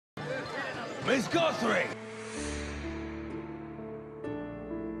Miss Guthrie!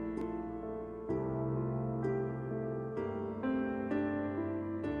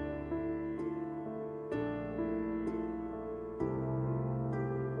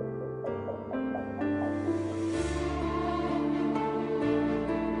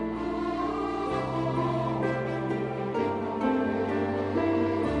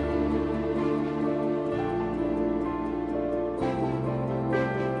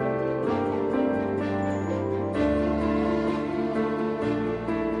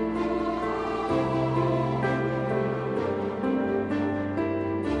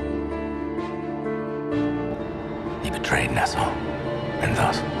 Betrayed Nassau, and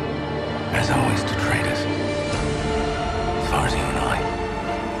thus, as always, to traitors. As far as you and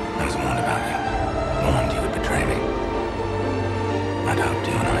I was warned about you, warned you would betray me. I'd hoped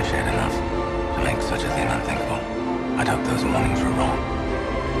you and I shared enough to make such a thing unthinkable. I'd hoped those warnings were wrong.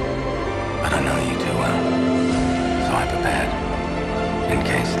 But I know you too well, so I prepared, in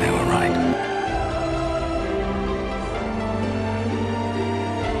case they were right.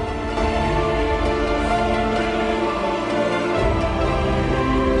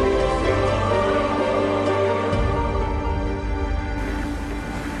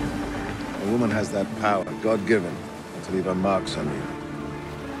 A woman has that power, God-given, to leave her marks on you.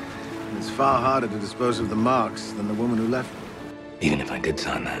 It's far harder to dispose of the marks than the woman who left them. Even if I did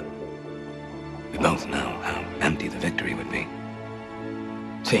sign that, we both know how empty the victory would be.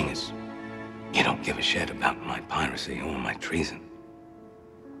 Seeing as you don't give a shit about my piracy or my treason.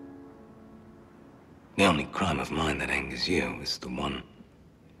 The only crime of mine that angers you is the one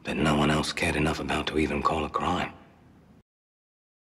that no one else cared enough about to even call a crime.